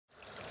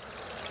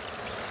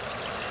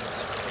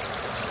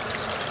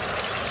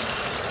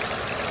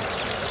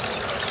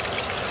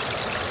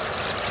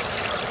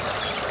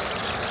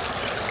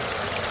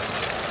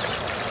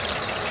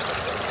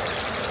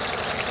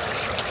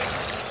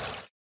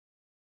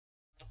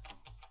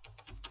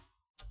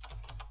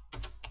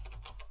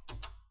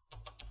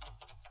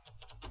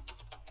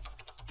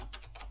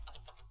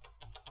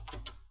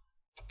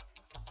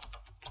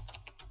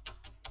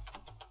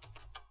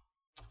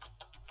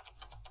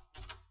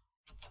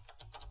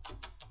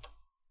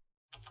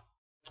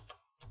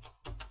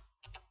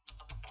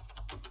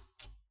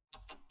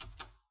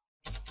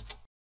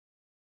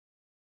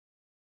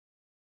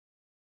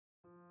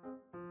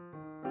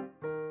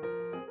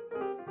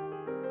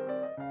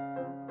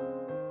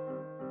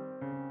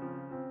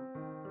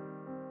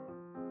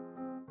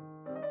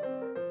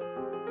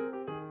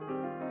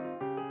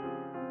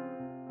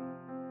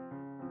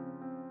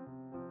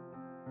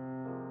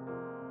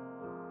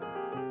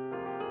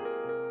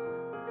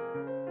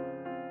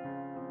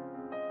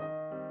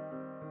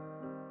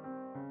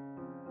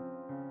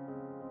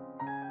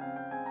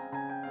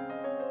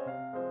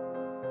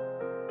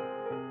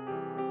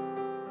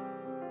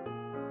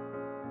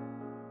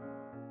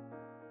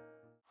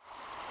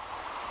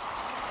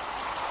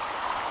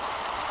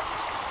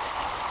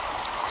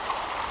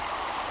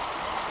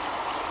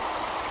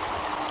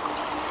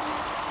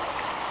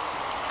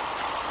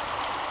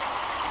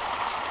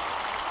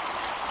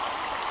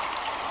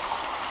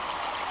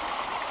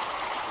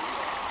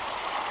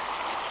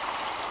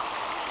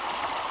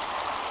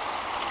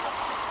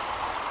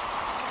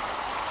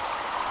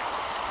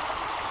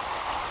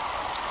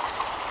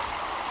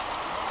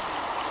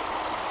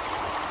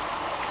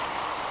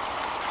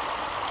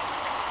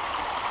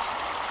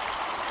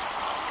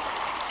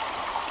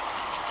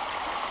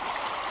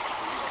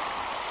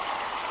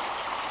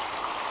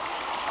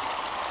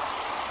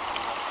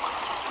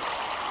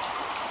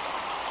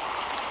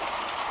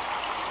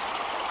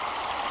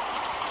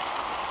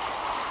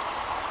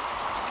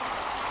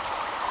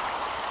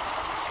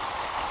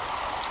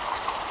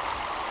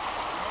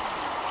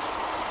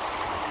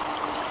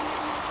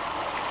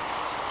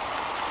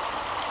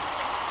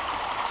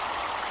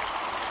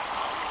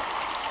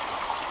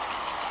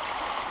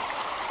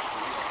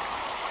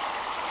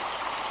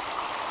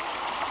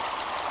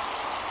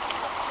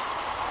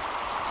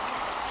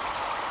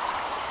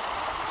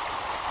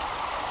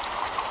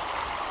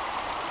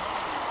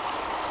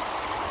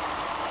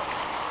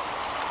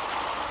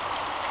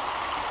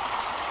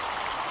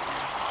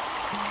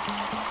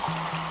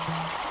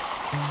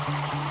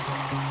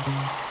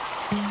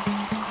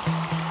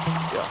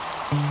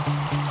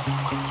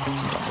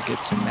Get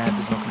too mad,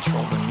 there's no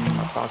controlling me.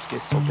 My thoughts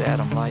get so bad,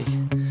 I'm like,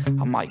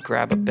 I might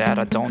grab a bat,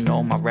 I don't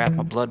know. My wrath,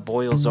 my blood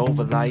boils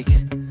over like,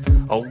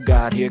 oh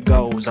God, here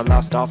goes. I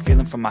lost all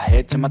feeling from my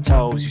head to my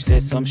toes. You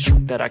said some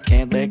shit that I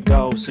can't let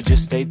go, so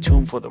just stay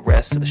tuned for the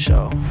rest of the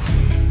show.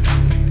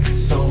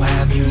 So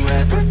have you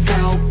ever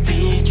felt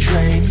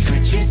betrayed?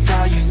 Switches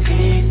how you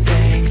see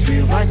things,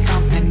 realize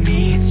something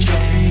needs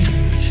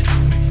change.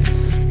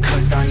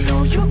 Cause I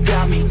know you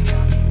got me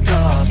f***ed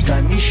up,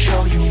 let me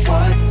show you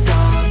what's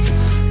up.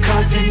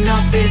 Cause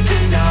enough is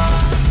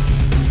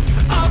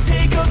enough. I'll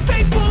take a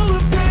face full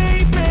of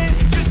pavement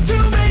just to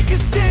make a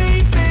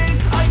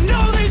statement. I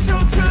know there's no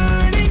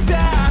turning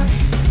back.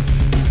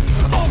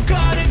 Oh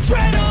God,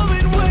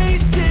 adrenaline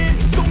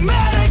wasted, so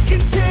mad I can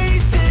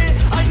taste it.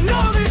 I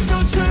know there's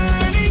no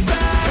turning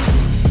back.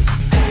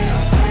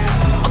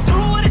 I'll do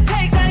what it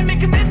takes, I ain't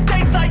making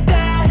mistakes like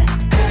that.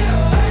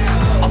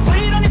 I'll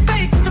bleed on your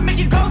face just to make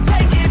you go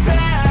take it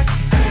back.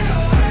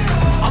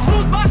 I'll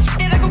lose my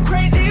shit, I go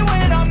crazy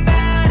when I'm mad.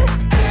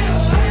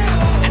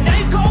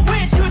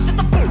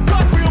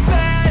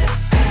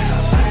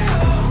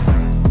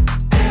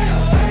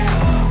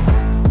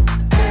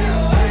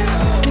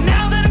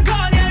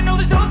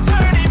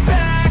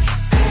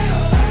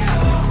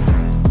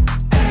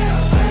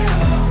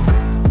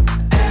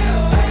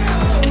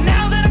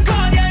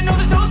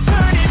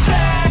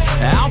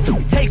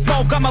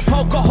 I'ma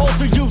poke a hole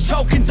through you,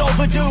 choking's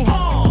overdue.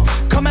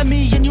 Come at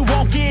me and you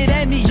won't get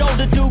any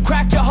older, dude.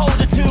 Crack your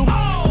holder too.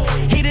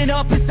 Heating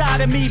up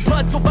inside of me,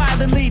 blood so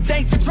violently.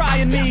 Thanks for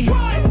trying me.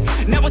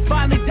 Now it's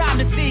finally time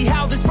to see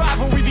how this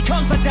rivalry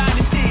becomes my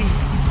dynasty.